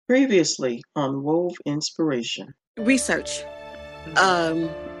Previously on Wove Inspiration. Research. Mhm.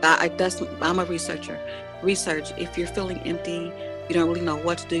 I'm a researcher. Research. If you're feeling empty, you don't really know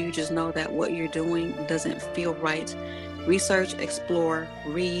what to do. You just know that what you're doing doesn't feel right. Research, explore,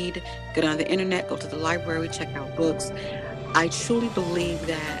 read, get on the internet, go to the library, check out books. I truly believe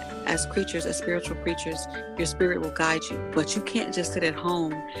that as creatures, as spiritual creatures, your spirit will guide you. But you can't just sit at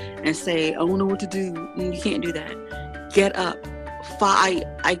home and say, "I don't know what to do." You can't do that. Get up.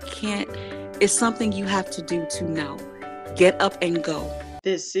 I can't. It's something you have to do to know. Get up and go.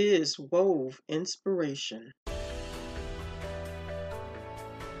 This is Wove Inspiration.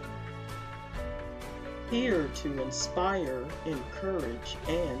 Here to inspire, encourage,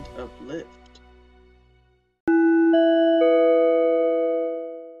 and uplift.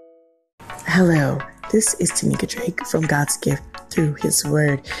 Hello, this is Tanika Drake from God's Gift Through His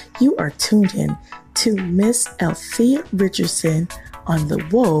Word. You are tuned in to Miss Althea Richardson on the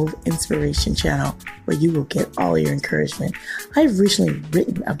Wove Inspiration channel, where you will get all your encouragement. I've recently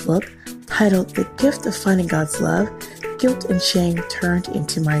written a book titled The Gift of Finding God's Love, Guilt and Shame Turned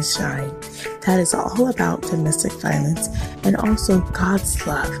into My Shine. That is all about domestic violence and also God's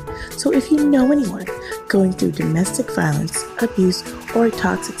love. So if you know anyone going through domestic violence, abuse, or a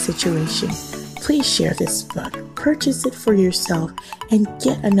toxic situation, please share this book, purchase it for yourself, and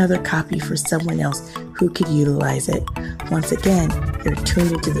get another copy for someone else who could utilize it. Once again, you're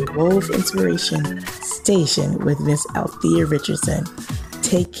tuned into the Wove Inspiration station with Miss Althea Richardson.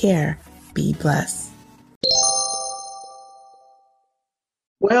 Take care. Be blessed.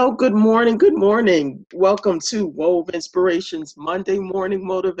 Well, good morning. Good morning. Welcome to Wove Inspiration's Monday Morning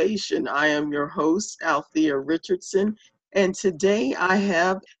Motivation. I am your host, Althea Richardson, and today I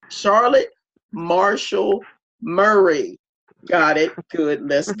have Charlotte Marshall Murray. Got it. Good.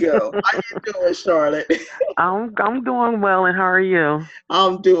 Let's go. How you doing, Charlotte? I'm doing well, and how are you?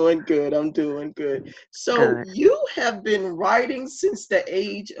 I'm doing good. I'm doing good. So Good. you have been writing since the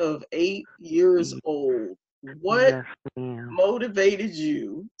age of 8 years old. What Yes, ma'am. motivated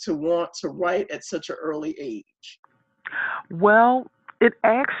you to want to write at such an early age? Well, it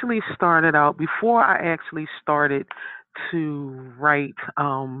actually started out before I actually started to write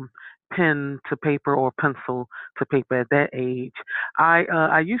pen to paper or pencil to paper at that age.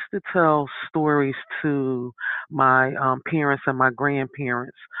 I used to tell stories to my parents and my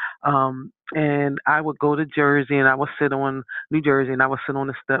grandparents. And I would go to Jersey and I would sit on New Jersey and I would sit on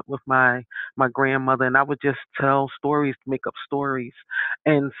the step with my grandmother and I would just tell stories, make up stories.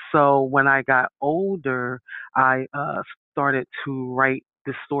 And so when I got older, I started to write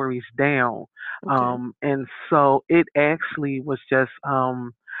the stories down. Okay. And so it actually was just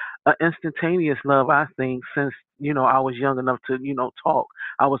an instantaneous love, I think, since, I was young enough to, talk.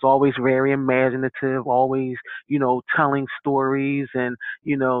 I was always very imaginative, always, telling stories and,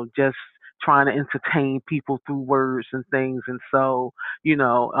 just trying to entertain people through words and things. And so,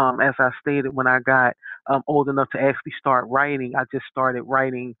 as I stated, when I got old enough to actually start writing, I just started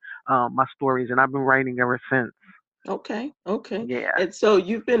writing my stories, and I've been writing ever since. Okay. Okay. Yeah. And so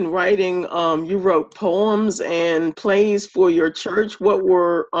you've been writing, you wrote poems and plays for your church. What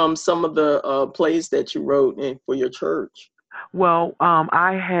were some of the plays that you wrote for your church? Well,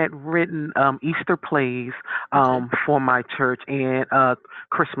 I had written Easter plays Okay. for my church and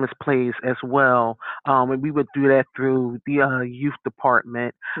Christmas plays as well. And we would do that through the youth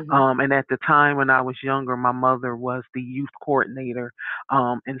department. Hmm. And at the time when I was younger, my mother was the youth coordinator.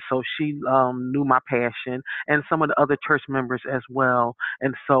 And so she knew my passion and some of the other church members as well.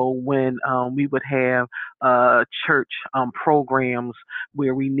 And so when we would have church programs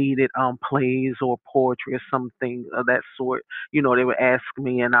where we needed plays or poetry or something of that sort, they would ask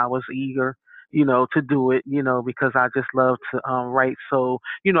me and I was eager, to do it, because I just love to write. So,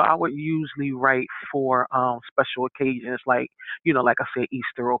 I would usually write for special occasions like I said,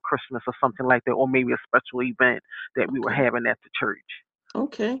 Easter or Christmas or something like that, or maybe a special event that we were Okay. having at the church.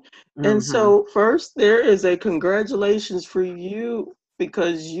 Okay. And Mhm. so first there is a congratulations for you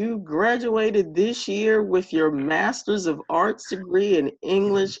because you graduated this year with your Master's of Arts degree in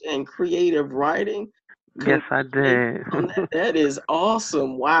English and Creative Writing. Yes, I Congratulations did. on that. That is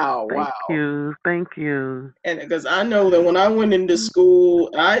awesome. Wow. Thank Wow. you. Thank you. And because I know that when I went into school,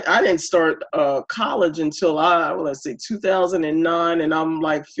 I didn't start college until let's say 2009, and I'm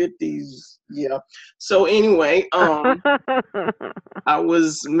like 50s. Yeah. So anyway, I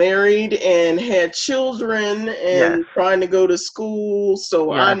was married and had children Yes. and trying to go to school,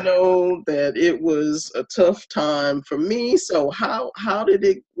 so I Yes. know that it was a tough time for me. So how did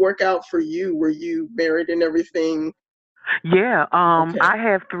it work out for you? Were you married and everything Yeah, Okay. I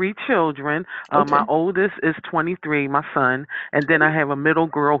have three children. My Okay. oldest is 23, my son, and then I Oh, have a middle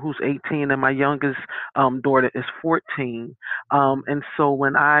girl who's 18, and my youngest daughter is 14. And so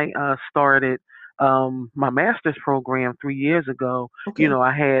when I started my master's program 3 years ago, okay.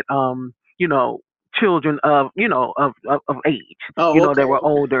 I had children of of age, Oh, they okay. were Okay.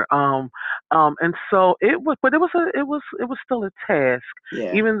 older. And so but it was still a task,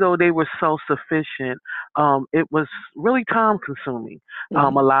 Yeah. even though they were self sufficient. It was really time consuming. A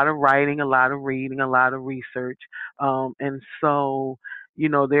Hmm. lot of writing, a lot of reading, a lot of research. And so,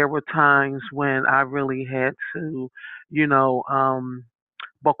 there were times when I really had to, you know, um,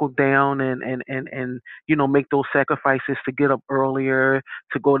 buckle down and make those sacrifices to get up earlier,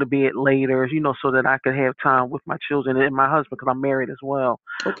 to go to bed later, so that I could have time with my children and my husband because I'm married as well.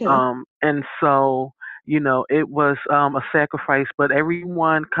 Okay. And so it was a sacrifice, but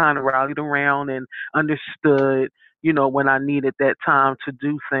everyone kind of rallied around and understood when I needed that time to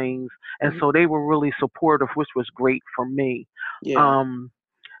do things, and Hmm. so they were really supportive, which was great for me. Yeah. um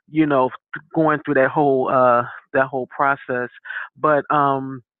you know Going through that whole process. But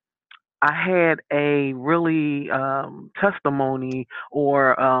I had a really testimony,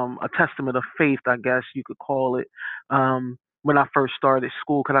 or a testament of faith, I guess you could call it, when I first started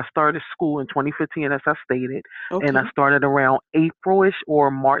school. Because I started school in 2015, as I stated, and I Okay. started around Aprilish or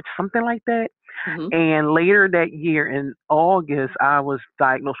March, something like that. Hmm. And later that year in August, I was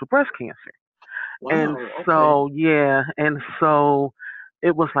diagnosed with breast cancer. And Wow. Okay. so, yeah, and so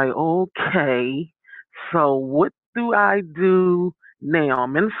it was like, okay, so what do I do now?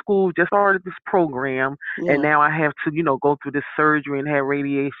 I'm in school, just started this program, and Yeah. now I have to, go through this surgery and have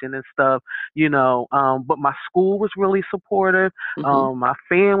radiation and stuff, but my school was really supportive. Hmm. My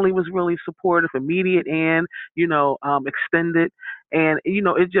family was really supportive, immediate and, extended. And,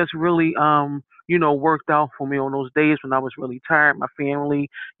 it just really, worked out for me on those days when I was really tired. My family,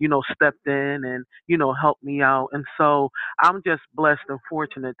 stepped in and, helped me out. And so I'm just blessed and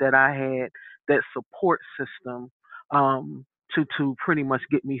fortunate that I had that support system to pretty much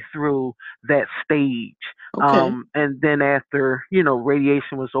get me through that stage. Okay. And then after,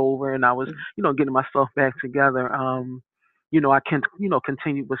 radiation was over and I was, getting myself back together, I can,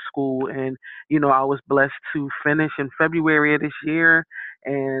 continue with school, and, I was blessed to finish in February of this year.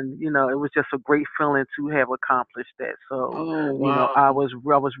 And, it was just a great feeling to have accomplished that. So, Oh, I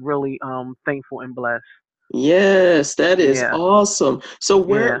wow. was really thankful and blessed. Yes, that is Yeah, awesome. So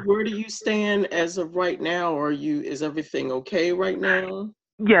yeah. where do you stand as of right now? Is everything okay right now?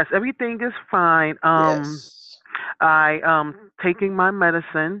 Yes, everything is fine. Yes. I taking my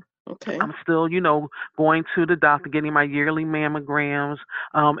medicine. Okay. I'm still, going to the doctor, getting my yearly mammograms.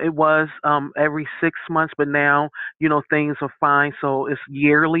 It was every 6 months, but now, things are fine, so it's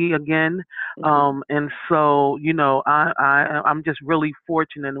yearly again. Hmm. And so, I'm just really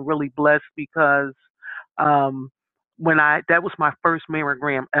fortunate and really blessed because um, when that was my first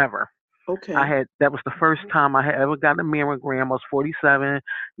mammogram ever. Okay. That was the first time I had ever gotten a mammogram. I was 47.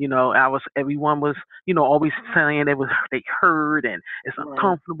 Everyone was, always saying they hurt and it's Right.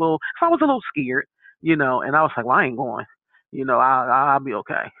 uncomfortable. So I was a little scared, and I was like, well, I ain't going. I'll be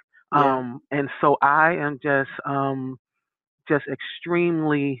okay. Yeah. And so I am just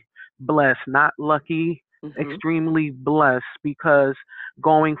extremely blessed, not lucky, Hmm. extremely blessed, because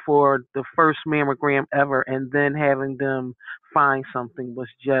going for the first mammogram ever and then having them find something was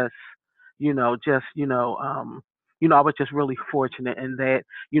just, I was just really fortunate in that,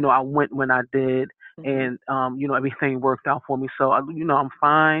 I went when I did, Hmm. and, everything worked out for me. So, I'm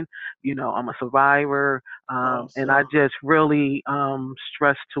fine. I'm a survivor. And I Awesome. just really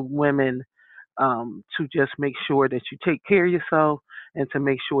stress to women to just make sure that you take care of yourself and to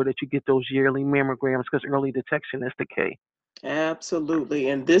make sure that you get those yearly mammograms because early detection is the key. Absolutely.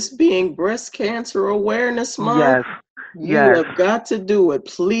 And this being Breast Cancer Awareness Month, Yes, you yes, have got to do it.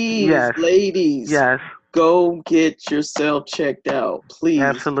 Please, yes, ladies, yes, go get yourself checked out. Please,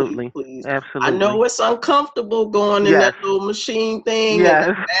 please, absolutely, please. I know absolutely. it's uncomfortable going in that Yes, little machine thing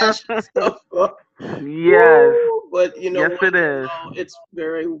and yes, mashing stuff up. yes, Woo! But you know yes, what? it is. It's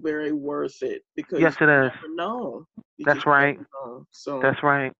very, very worth it Yes, because it you is. never know. You That's just never right. know. So That's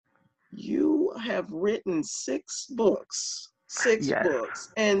right. you have written six books. Six Yes,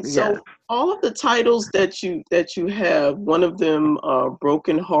 books. And yes, so all of the titles that you have, one of them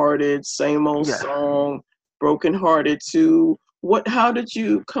Broken Hearted, Same Old yes. Song, Broken Hearted Too. How did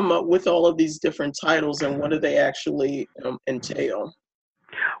you come up with all of these different titles and what do they actually entail?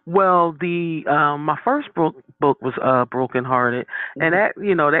 Well, the my first book was Broken Hearted, and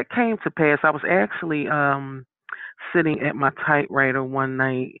Mhm. that came to pass. I was actually sitting at my typewriter one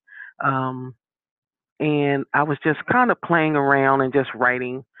night, um, and I was just kind of playing around and just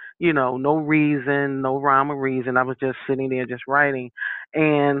writing, no reason, no rhyme or reason. I was just sitting there just writing.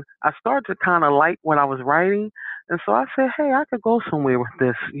 And I started to kind of like what I was writing. And so I said, hey, I could go somewhere with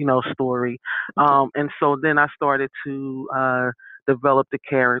this, story. And so then I started to develop the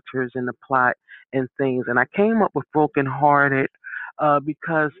characters and the plot and things. And I came up with Broken Hearted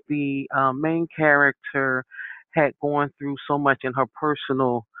because the main character had gone through so much in her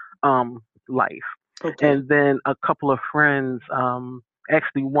personal life. Okay. And then a couple of friends,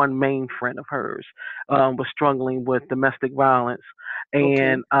 actually one main friend of hers, was struggling with domestic violence.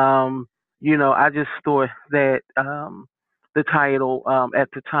 And, I just thought that the title at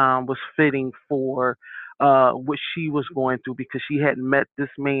the time was fitting for what she was going through, because she had met this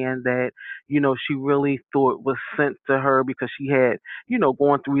man that, she really thought was sent to her because she had,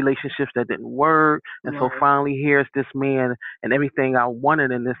 going through relationships that didn't work. And so finally here's this man and everything I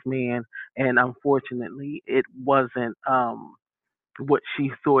wanted in this man. And unfortunately, it wasn't what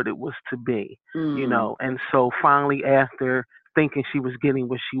she thought it was to be, And so finally, after thinking she was getting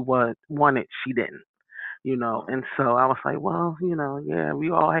what she wanted, she didn't, And so I was like, well, yeah, we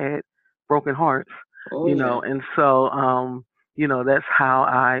all had broken hearts, And so, that's how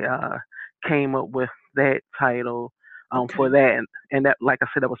I came up with that title for that. And that, like I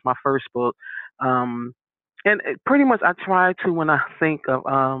said, that was my first book. And pretty much I try to, when I think of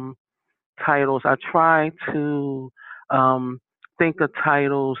titles, I try to think of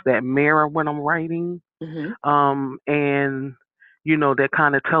titles that mirror what I'm writing, and that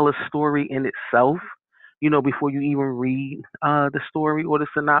kind of tell a story in itself, before you even read the story or the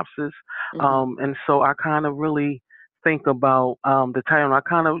synopsis. And so I kind of really think about the title. And I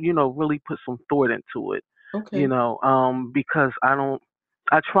kind of really put some thought into it, because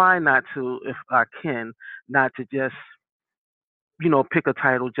I try not to, if I can, not to just pick a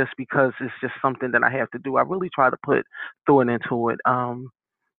title just because it's just something that I have to do. I really try to put thought into it.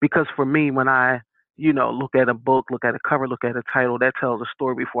 Because for me, when I, look at a book, look at a cover, look at a title, that tells a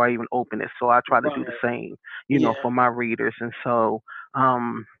story before I even open it. So I try to do the same, for my readers. And so,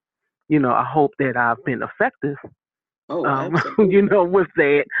 I hope that I've been effective, with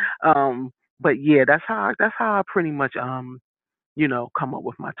that. But yeah, that's how I pretty much, come up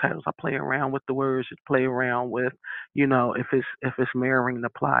with my titles. I play around with the words, play around with, if it's mirroring the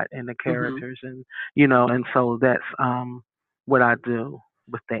plot and the characters, and and so that's what I do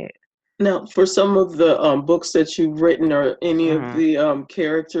with that. Now, for some of the books that you've written, are any of the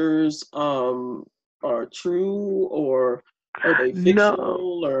characters are true, or are they fictional?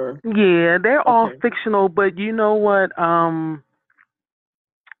 No. Or yeah, they're all fictional, but you know what?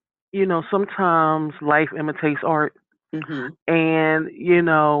 Sometimes life imitates art. And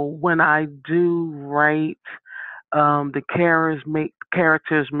when I do write, the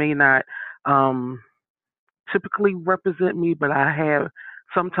characters may not typically represent me, but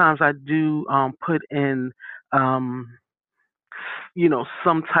sometimes I do put in some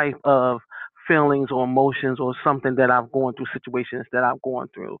type of feelings or emotions or something that I've gone through, situations that I've gone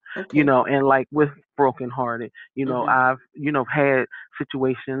through, and like with Broken Hearted, I've, had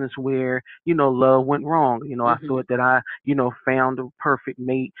situations where, love went wrong. I thought that I, found the perfect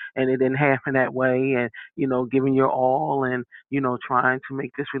mate, and it didn't happen that way. And, giving your all and, trying to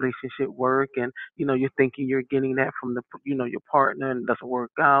make this relationship work. And, you're thinking you're getting that from the, your partner, and it doesn't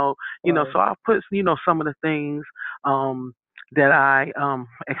work out, so I put, some of the things, that I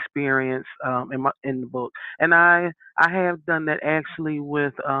experienced in the book, and I have done that actually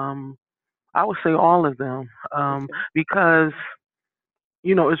with I would say all of them, because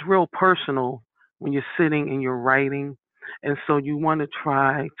it's real personal when you're sitting and you're writing, and so you want to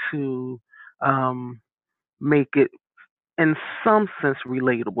try to make it in some sense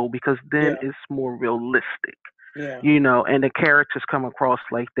relatable, because then it's more realistic. And the characters come across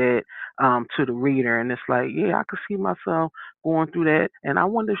like that to the reader, and it's like, yeah, I could see myself going through that, and I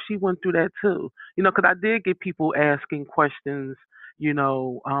wonder if she went through that too. Because I did get people asking questions,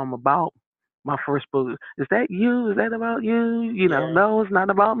 about my first book. Is that you? Is that about you? No, it's not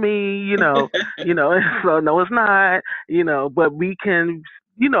about me. So no, it's not. But we can,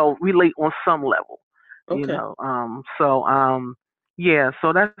 relate on some level. Yeah.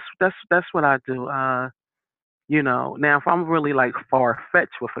 So that's what I do. Now if I'm really like far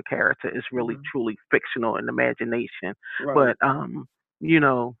fetched with a character, it's really truly fictional in imagination. But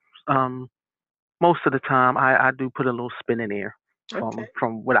most of the time I do put a little spin in there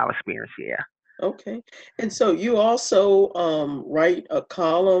from what I've experienced. Yeah. Okay. And so you also write a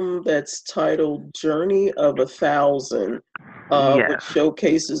column that's titled Journey of a Thousand, which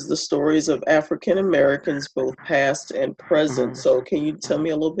showcases the stories of African Americans, both past and present. So can you tell me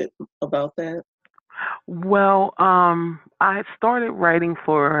a little bit about that? Well, I had started writing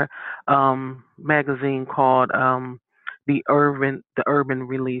for magazine called the Urban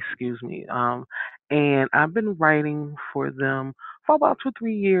Release, excuse me. And I've been writing for them for about 2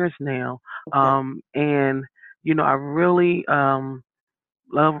 3 years now. Okay. And I really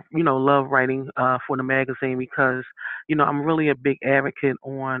love writing for the magazine because I'm really a big advocate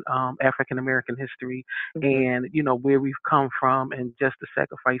on African American history Hmm. and where we've come from and just the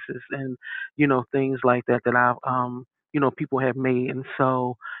sacrifices and things like that that I've people have made. And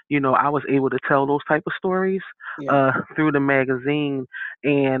so I was able to tell those type of stories Yeah. through the magazine.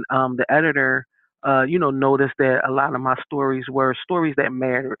 And the editor noticed that a lot of my stories were stories that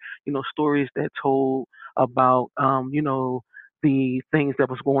mattered, stories that told about the things that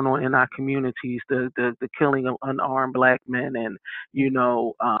was going on in our communities, the killing of unarmed black men, and you Mhm.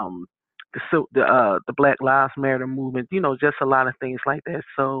 know, the Black Lives Matter movement, just a lot of things like that.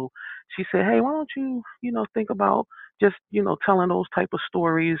 So she said, "Hey, why don't you, think about just, telling those type of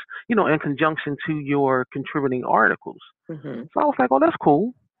stories, in conjunction to your contributing articles." Mhm. So I was like, "Oh, that's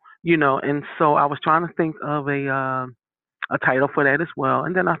cool," And so I was trying to think of a title for that as well,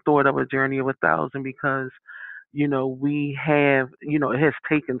 and then I thought of A Journey of a Thousand because we have, it has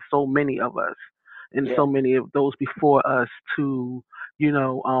taken so many of us and Yeah. so many of those before us to,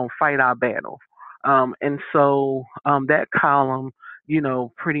 fight our battle. And so that column,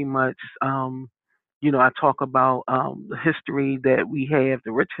 pretty much, I talk about the history that we have,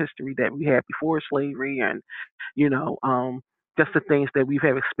 the rich history that we had before slavery, and just the things that we've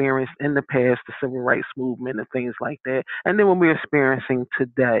have experienced in the past, the civil rights movement and things like that, and then what we're experiencing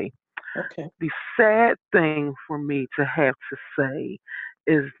today. Okay. The sad thing for me to have to say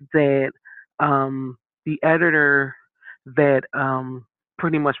is that the editor that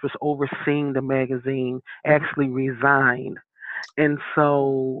pretty much was overseeing the magazine Mhm. actually resigned. And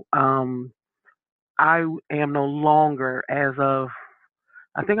so I am no longer, as of,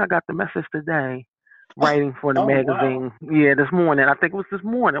 I think I got the message today, writing for the Oh, wow. magazine. Yeah, this morning. I think it was this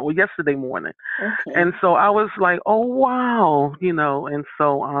morning or yesterday morning. Okay. And so I was like, oh wow, and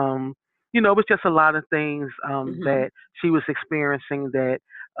so it was just a lot of things Mhm. that she was experiencing that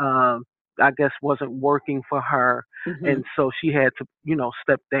I guess wasn't working for her, Mhm. and so she had to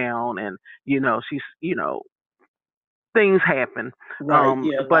step down, and she's things happen. Right.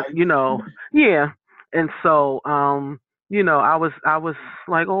 Yeah. But Life. yeah. And so I was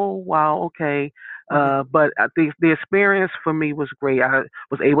like, oh wow, okay. Mhm. But the experience for me was great. I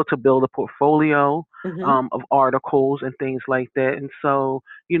was able to build a portfolio Mhm. of articles and things like that. And so,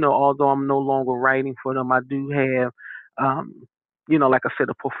 although I'm no longer writing for them, I do have like I said,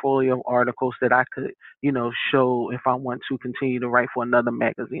 a portfolio of articles that I could, show if I want to continue to write for another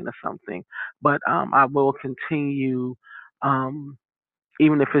magazine or something. But I will continue, um,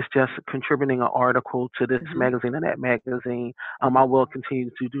 even if it's just contributing an article to this Mhm. magazine and that magazine. I Mhm. will continue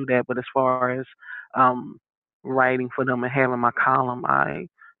to do that. But as far as um, writing for them and having my column, I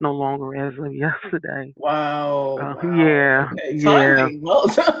no longer as of yesterday. Wow. Wow. Yeah, Okay. yeah. Timing. Well,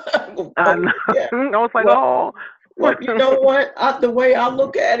 I know. okay. Yeah. I was like, Well, oh. well, you know what? The way I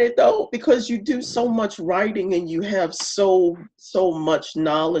look at it, though, because you do so much writing and you have so much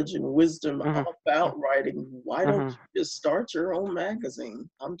knowledge and wisdom hmm about writing, why don't hmm you just start your own magazine?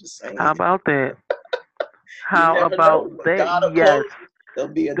 I'm just How saying. about that? You How never about know. that? God will Yes, close.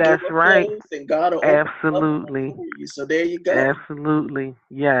 There'll be a door that's right. closed, and God will open another one Absolutely. for you. So there you go. Absolutely.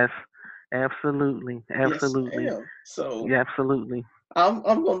 Yes. Absolutely. Yes, Absolutely. ma'am. So Yeah, absolutely. I'm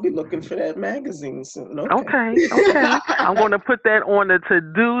gonna be looking for that magazine soon. Okay. Okay. Okay. I'm going to put that on the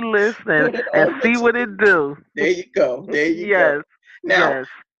to-do list and Put it and on the see what to-do it list. do. There you go. There you go. Yes. Now, Yes.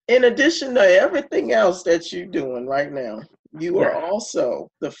 in addition to everything else that you're doing right now, you are Yes. also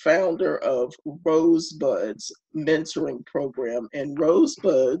the founder of Rosebuds Mentoring Program, and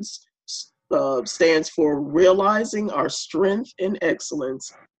Rosebuds stands for Realizing Our Strength and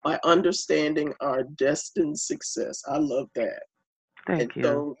Excellence by Understanding Our Destined Success. I love that. And Thank you.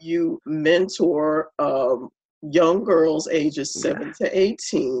 so you mentor young girls ages Yes. 7 to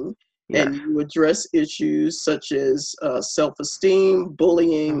 18, Yes. and you address issues such as self esteem,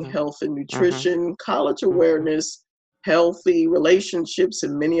 bullying, Mhm. health and Mhm. nutrition, college Mhm. awareness, healthy relationships,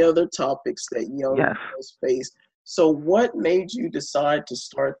 and many other topics that young Yes. girls face. So, what made you decide to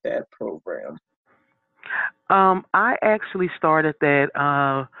start that program? I actually started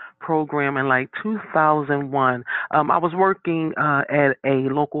that program in like 2001. I was working at a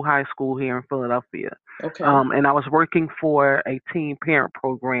local high school here in Philadelphia, Okay. and I was working for a teen parent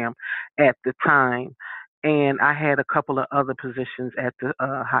program at the time. And I had a couple of other positions at the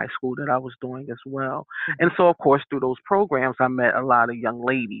high school that I was doing as well. And Mhm. so, of course, through those programs, I met a lot of young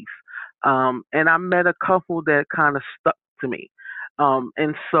ladies. And I met a couple that kind of stuck to me.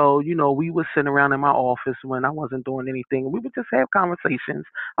 And so, we would sit around in my office when I wasn't doing anything. We would just have conversations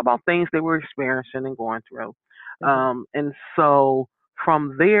about things they were experiencing and going through. Mhm. And so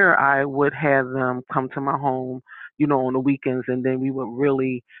from there, I would have them come to my home, on the weekends, and then we would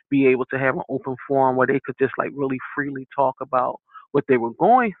really be able to have an open forum where they could just like really freely talk about what they were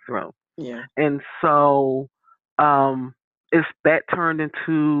going through. Yeah. And so um, it's that turned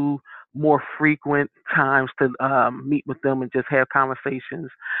into more frequent times to meet with them and just have conversations.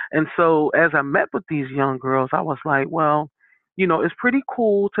 And so as I met with these young girls, I was like, well, it's pretty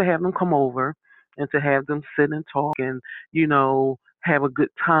cool to have them come over and to have them sit and talk and, have a good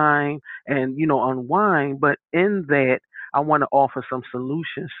time and, unwind. But in that, I want to offer some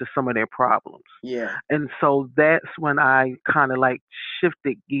solutions to some of their problems. Yeah. And so that's when I kind of like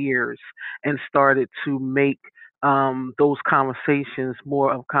shifted gears and started to make those conversations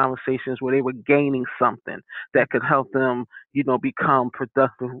more of conversations where they were gaining something that could help them, become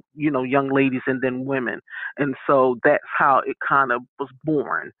productive, young ladies and then women. And so that's how it kind of was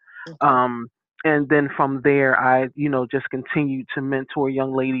born. Okay. Um, and then from there, I, just continued to mentor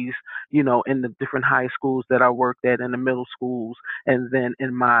young ladies, in the different high schools that I worked at, in the middle schools, and then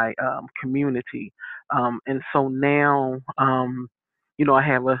in my community. And so now, I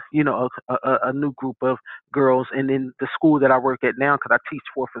have a new group of girls, and in the school that I work at now, because I teach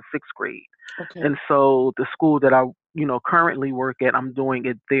fourth and sixth grade, Okay. and so the school that I currently work at, I'm doing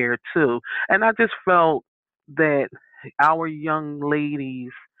it there too. And I just felt that our young ladies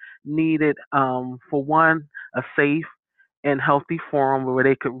needed, for one, a safe and healthy forum where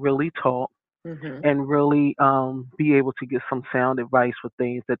they could really talk Mhm. and really be able to get some sound advice for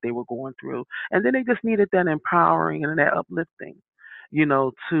things that they were going through. And then they just needed that empowering and that uplifting,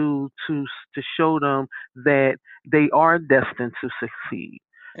 to show them that they are destined to succeed,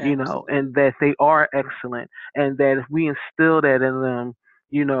 Absolutely. and that they are excellent, and that if we instill that in them,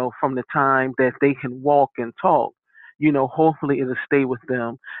 from the time that they can walk and talk. Hopefully it'll stay with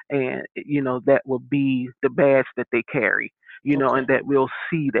them, and that will be the badge that they carry, and Okay. that we'll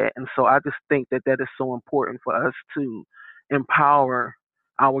see that. And so I just think that that is so important for us to empower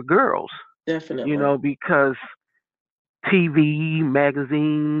our girls, Definitely. because TV,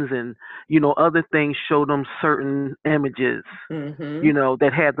 magazines, and, other things show them certain images, Mhm.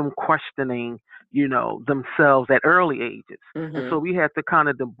 that have them questioning, themselves at early ages. And so Mhm. we have to kind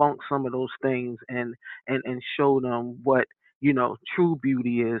of debunk some of those things and show them what, true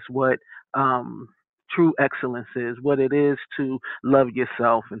beauty is, what true excellence is, what it is to love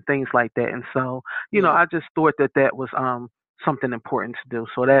yourself and things like that. And so, Yeah. I just thought that that was something important to do.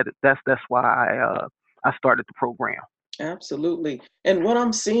 So that's why I started the program. Absolutely. And what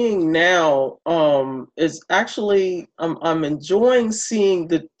I'm seeing now is actually I'm enjoying seeing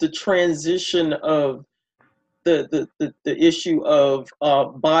the transition of the issue of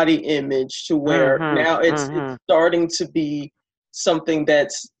body image to where Mhm. now it's Mhm. starting to be something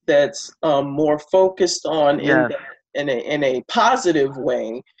that's more focused on Yes. in a positive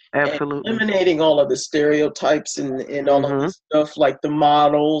way, and Absolutely. eliminating all of the stereotypes and all of Mhm. this stuff like the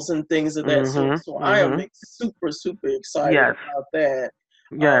models and things of that sort. Mhm. So I am Mhm. super excited Yes. about that.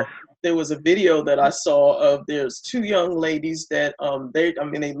 Yes. There was a video that I saw of there's two young ladies that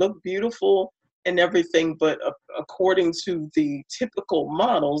they look beautiful and everything, but according to the typical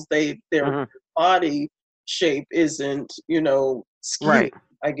models, their Mhm. body shape isn't skewed, Right.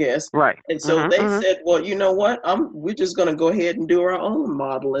 I guess. Right. And so Mhm. they Mhm. said, well, you know what? We're just going to go ahead and do our own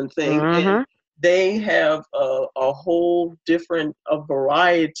modeling thing. And Mhm. they have a whole different, a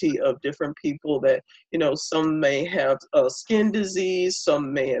variety of different people that, some may have skin disease,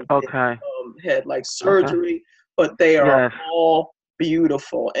 some may have been, Okay. had like Okay. surgery, but they are Yes. all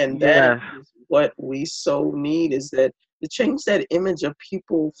beautiful. And that Yes. is what we so need, is that to change that image of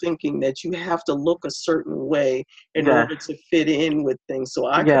people thinking that you have to look a certain way in Yes. order to fit in with things. So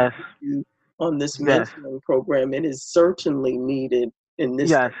I Yes. commend you on this Yes. mentoring program. It is certainly needed in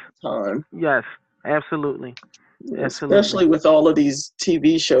this day Yes. and time, Yes. Absolutely. Absolutely. especially with all of these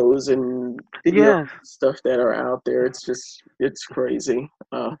TV shows and videos Yes. and stuff that are out there. It's crazy.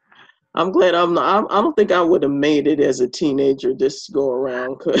 I'm glad I'm not. I don't think I would have made it as a teenager this go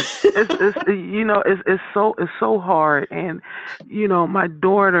around. It's so hard. And my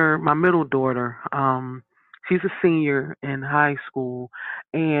daughter, my middle daughter, she's a senior in high school,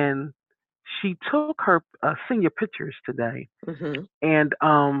 and she took her senior pictures today. Hmm. And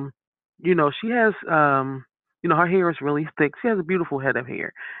she has her hair is really thick. She has a beautiful head of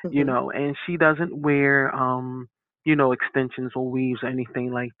hair, Hmm. and she doesn't wear extensions or weaves or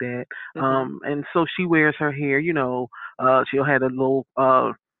anything like that. Hmm. And so she wears her hair, she'll have a little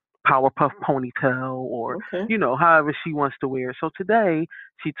Powerpuff ponytail or, Okay. however she wants to wear. So today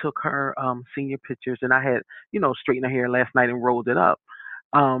she took her senior pictures, and I had, straightened her hair last night and rolled it up.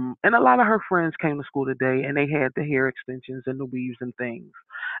 And a lot of her friends came to school today, and they had the hair extensions and the weaves and things.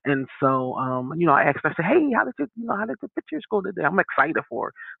 And so, I asked her, I said, "Hey, how did the pictures go today?" I'm excited for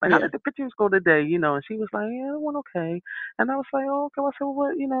her. Like, how Yeah. did the pictures go today? And she was like, "Yeah, it went okay." And I was like, "Oh, okay." I said, "Well,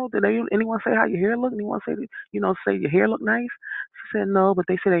 what, did anyone say how your hair looked? Anyone say your hair looked nice?" She said, "No, but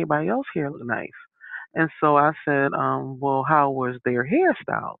they said everybody else's hair looked nice." And so I said, "Well, how was their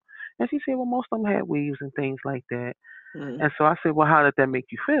hairstyle?" And she said, "Well, most of them had weaves and things like that." Mm. And so I said, "Well, how did that make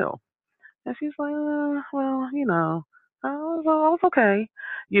you feel?" And she's like, "Well, I was okay."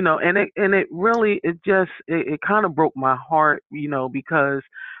 And it really, it kind of broke my heart, because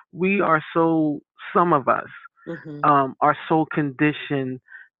we are some of us Hmm. are so conditioned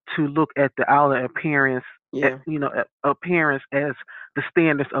to look at the outer appearance, Yeah. appearance as the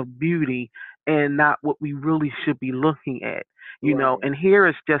standards of beauty, and not what we really should be looking at. Right. And here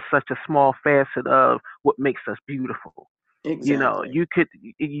is just such a small facet of what makes us beautiful. Exactly.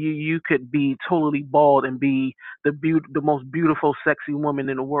 You could be totally bald and be the most beautiful, sexy woman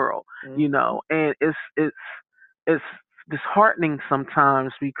in the world. Hmm. And it's disheartening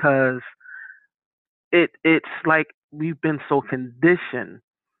sometimes because it's like we've been so conditioned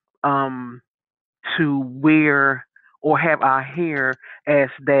um to wear or have our hair as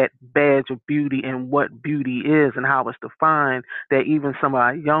that badge of beauty and what beauty is and how it's defined, that even some of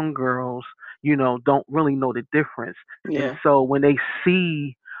our young girls, don't really know the difference. And Yeah. so when they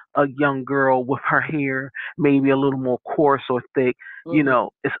see a young girl with her hair maybe a little more coarse or thick, Hmm.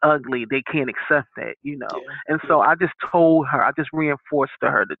 it's ugly. They can't accept that. Yeah. And so Yeah. I just told her, I just reinforced to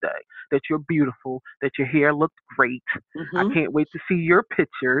her today that you're beautiful, that your hair looked great. I Hmm. can't wait to see your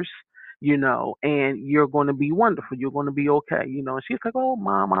pictures, and you're going to be wonderful. You're going to be okay. And she's like, "Oh,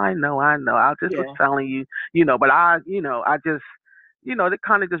 mom, I know, I know. I just was Yeah. telling you, but I just, that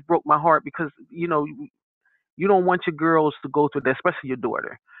kind of just broke my heart because, you don't want your girls to go through that, especially your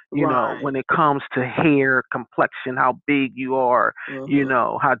daughter, Right. when it comes to hair, complexion, how big you are, Hmm.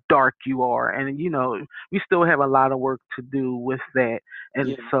 how dark you are. And, we still have a lot of work to do with that. And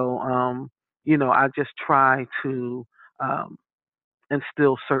Yeah. so, I just try to, um,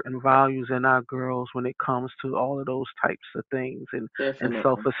 instill certain values in our girls when it comes to all of those types of things and Definitely.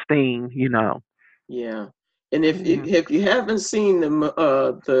 self-esteem. Yeah. And if Yeah. if you haven't seen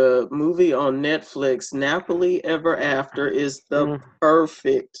the movie on Netflix, Napoli Ever After is the Mm,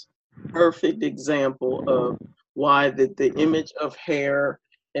 perfect perfect example of why the image of hair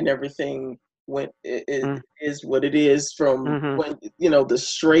and everything went mm, is what it is from mhm, when the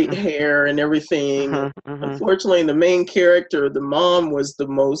straight mm, hair and everything. And mhm, mhm. unfortunately, the main character, the mom, was the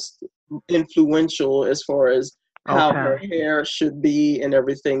most influential as far as how her Okay. hair should be and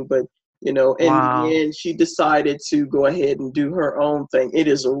everything. But in Wow. the end, she decided to go ahead and do her own thing. It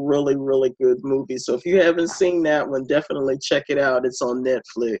is a really, really good movie. So if you haven't seen that one, definitely check it out. It's on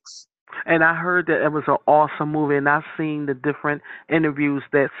Netflix. And I heard that it was an awesome movie, and I've seen the different interviews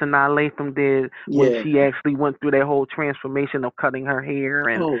that Sanaa Lathan did when Yeah. she actually went through that whole transformation of cutting her hair,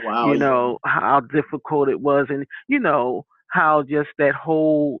 and Oh, wow. Yeah. how difficult it was, and how just that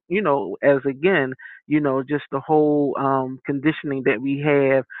whole, as again, just the whole conditioning that we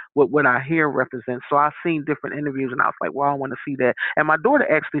have with what our hair represents. So I've seen different interviews, and I was like, wow, I want to see that. And my daughter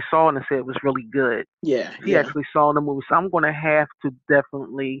actually saw it and said it was really good. Yeah. She Yeah. actually saw the movie, so I'm going to have to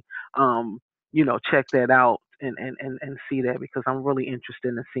definitely, um, check that out and see that because I'm really interested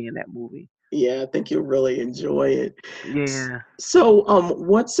in seeing that movie. Yeah. I think you'll really enjoy it. Yeah. So,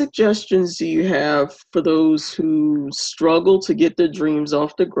 what suggestions do you have for those who struggle to get their dreams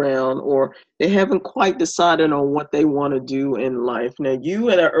off the ground or they haven't quite decided on what they want to do in life? Now, you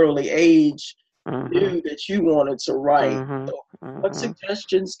at an early age Mhm. knew that you wanted to write. Mhm. So what Mhm.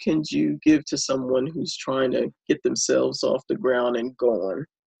 suggestions can you give to someone who's trying to get themselves off the ground and going?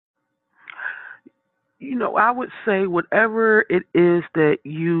 I would say whatever it is that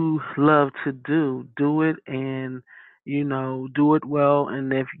you love to do, do it, and do it well.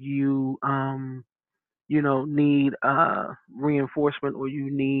 And if you need reinforcement, or you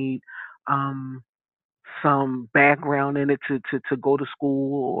need um some background in it to go to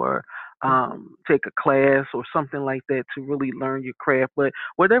school, or Mhm. take a class or something like that to really learn your craft. But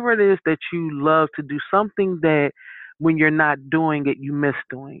whatever it is that you love to do, something that when you're not doing it, you miss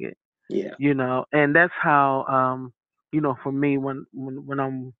doing it. Yeah. And that's how, for me, when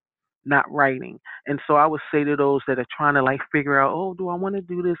I'm not writing. And so I would say to those that are trying to like figure out, oh, do I want to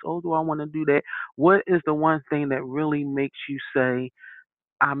do this? Oh, do I want to do that? What is the one thing that really makes you say,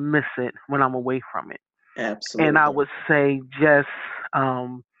 I miss it when I'm away from it? And I Absolutely. would say just,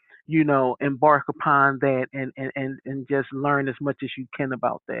 um, embark upon that and just learn as much as you can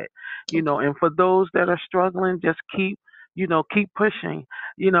about that. Okay. And for those that are struggling, just keep pushing.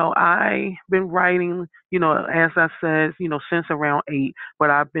 I've been writing, as I said, since around 8, but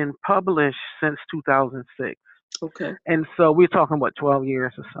I've been published since 2006. Okay. And so we're talking about 12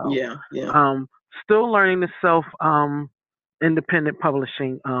 years or so. Yeah. Yeah. Um, Still learning the self independent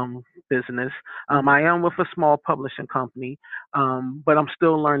publishing business. Mhm. I am with a small publishing company, but I'm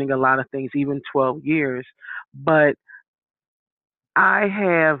still learning a lot of things, even 12 years. But I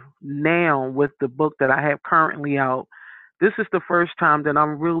have now, with the book that I have currently out, this is the first time that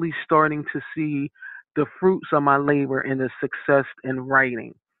I'm really starting to see the fruits of my labor and the success in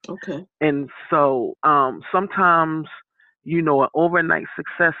writing. Okay. And so sometimes, an overnight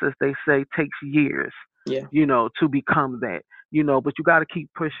success, as they say, takes years, Yeah. to become that, but you got to keep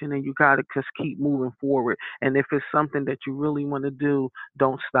pushing and you got to just keep moving forward. And if it's something that you really want to do,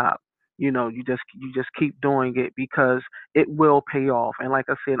 don't stop. You just keep doing it because it will pay off. And like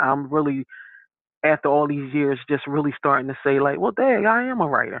I said, I'm really, after all these years, just really starting to say like, well, dang, I am a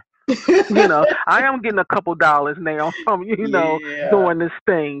writer. I am getting a couple dollars now from, Yeah. doing this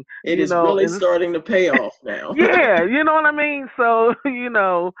thing, It is really and starting to pay off now. yeah, you know what I mean? So,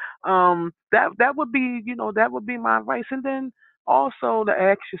 that would be, that would be my advice. And then also to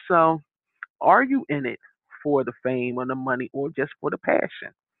ask yourself, are you in it for the fame or the money or just for the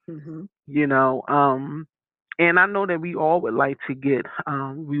passion? Hmm. You know, and I know that we all would like to get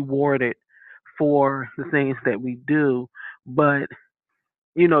rewarded for the things that we do, but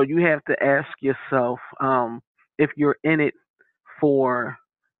you have to ask yourself if you're in it for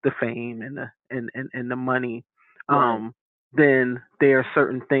the fame and the money, Right. um, then there are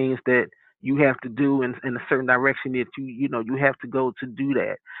certain things that you have to do in a certain direction that you have to go to do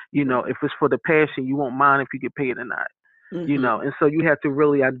that. Right. If it's for the passion, you won't mind if you get paid or not. Hmm. And so you have to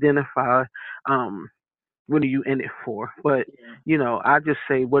really identify um, what are you in it for. But Yeah. I just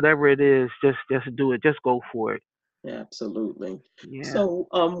say whatever it is, just do it, just go for it. Absolutely. Yeah. So,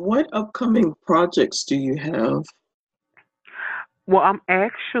 what upcoming projects do you have? Well, I'm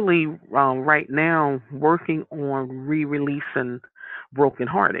actually right now working on re-releasing Broken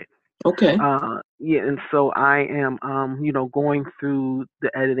Hearted. Okay. Yeah, and so I am, going through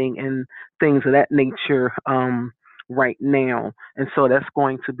the editing and things of that nature right now, and so that's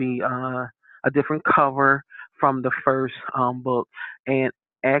going to be a different cover from the first book, and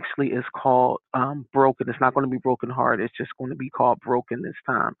actually it's called Broken. It's not going to be Broken Heart. It's just going to be called Broken this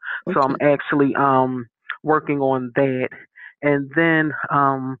time. So I'm Okay. actually working on that, and then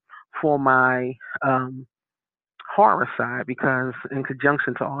for my horror side, because in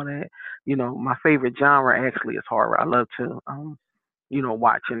conjunction to all that, my favorite genre actually is horror. I love to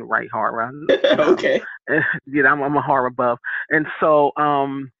watch and write horror. Okay. I'm a horror buff, and so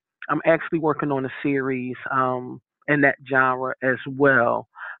I'm actually working on a series in that genre as well.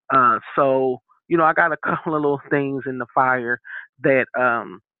 So I got a couple of little things in the fire that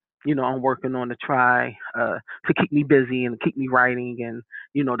I'm working on to try to keep me busy and keep me writing and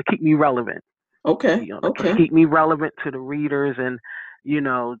to keep me relevant. Okay. To Okay. keep me relevant to the readers and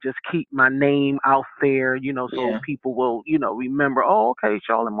just keep my name out there, so Yeah. people will remember, oh, okay,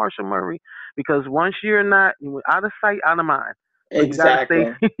 Charlotte Marshall Murray, because once you're not, out of sight, out of mind. So you got to stay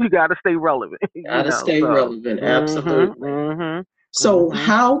Exactly. you got to stay relevant. Gotta stay So relevant. mhm Absolutely. mhm So, mhm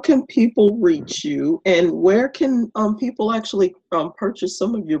how can people reach you, and where can people actually purchase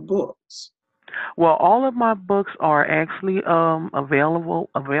some of your books? Well, all of my books are actually available,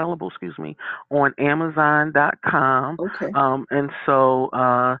 excuse me, on Amazon.com. Okay. And so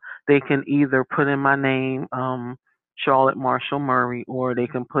they can either put in my name, Charlotte Marshall Murray, or they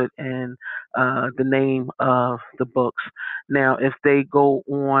can put in the name of the books. Now, if they go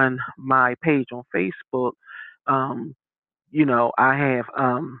on my page on Facebook, um, I have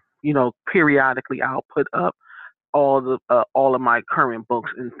periodically I'll put up all of my current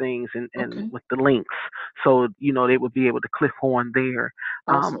books and things and Okay. with the links, so they would be able to click on there.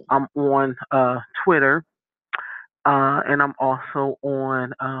 Awesome. I'm on Twitter, and I'm also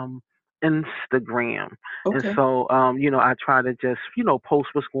on Instagram, and Okay. so I try to just post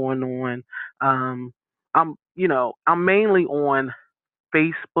what's going on. I'm mainly on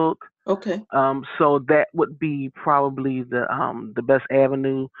Facebook, Okay. so that would be probably the best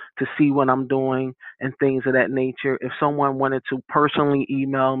avenue to see what I'm doing and things of that nature. If someone wanted to personally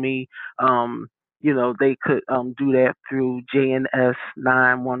email me, they could do that through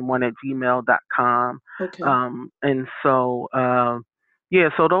jns911 at gmail.com. Okay. And so yeah,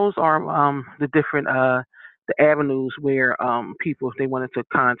 so those are the different the avenues where people, if they wanted to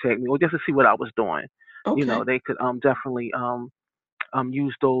contact me or just to see what I was doing, Okay. they could definitely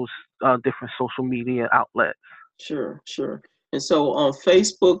use those different social media outlets. Sure, sure. And so on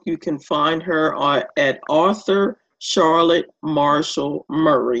Facebook, you can find her at Arthur Charlotte Marshall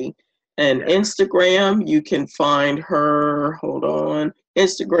Murray. And Instagram, you can find her, hold on.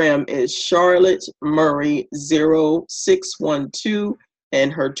 Instagram is Charlotte Murray 0612.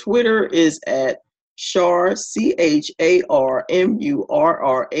 And her Twitter is at Char, CHARMURRAY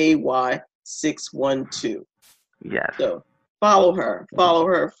 612. Yes. So follow her.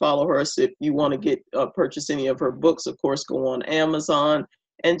 So if you want to get purchase any of her books, of course, go on Amazon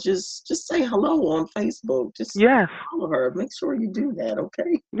and just say hello on Facebook. Just follow her. Make sure you do that,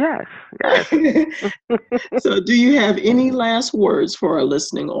 okay? Yes. So do you have any last words for our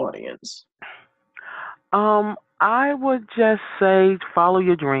listening audience? I would just say follow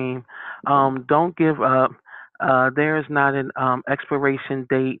your dream. Don't give up. There is not an expiration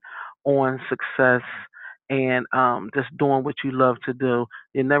date on success, and just doing what you love to do.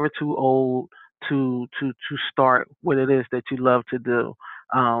 You're never too old to start what it is that you love to do.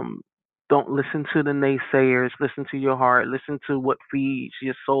 Don't listen to the naysayers. Listen to your heart. Listen to what feeds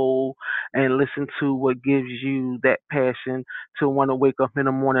your soul, and listen to what gives you that passion to want to wake up in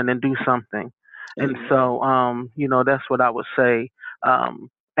the morning and do something. And so, that's what I would say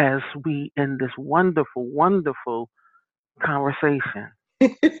as we end this wonderful, wonderful conversation.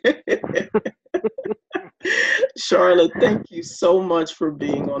 Charlotte, thank you so much for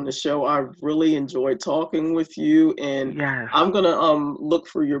being on the show. I really enjoyed talking with you, and I'm gonna look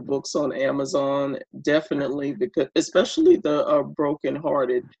for your books on Amazon, definitely, because especially the Broken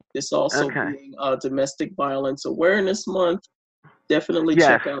Hearted. It's also being Domestic Violence Awareness Month. Definitely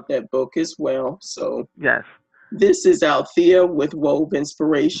check out that book as well. So this is Althea with Wove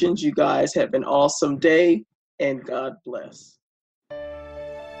Inspirations. You guys have an awesome day, and God bless.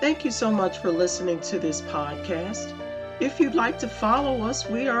 Thank you so much for listening to this podcast. If you'd like to follow us,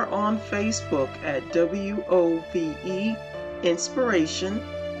 we are on Facebook at WOVE Inspiration,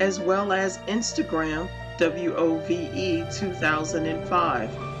 as well as Instagram, WOVE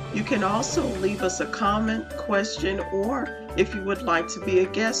 2005. You can also leave us a comment, question, or if you would like to be a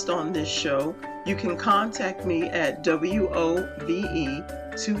guest on this show, you can contact me at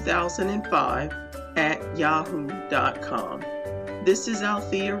WOVE2005@yahoo.com. This is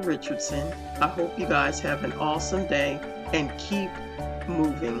Althea Richardson. I hope you guys have an awesome day and keep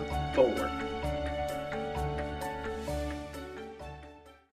moving forward.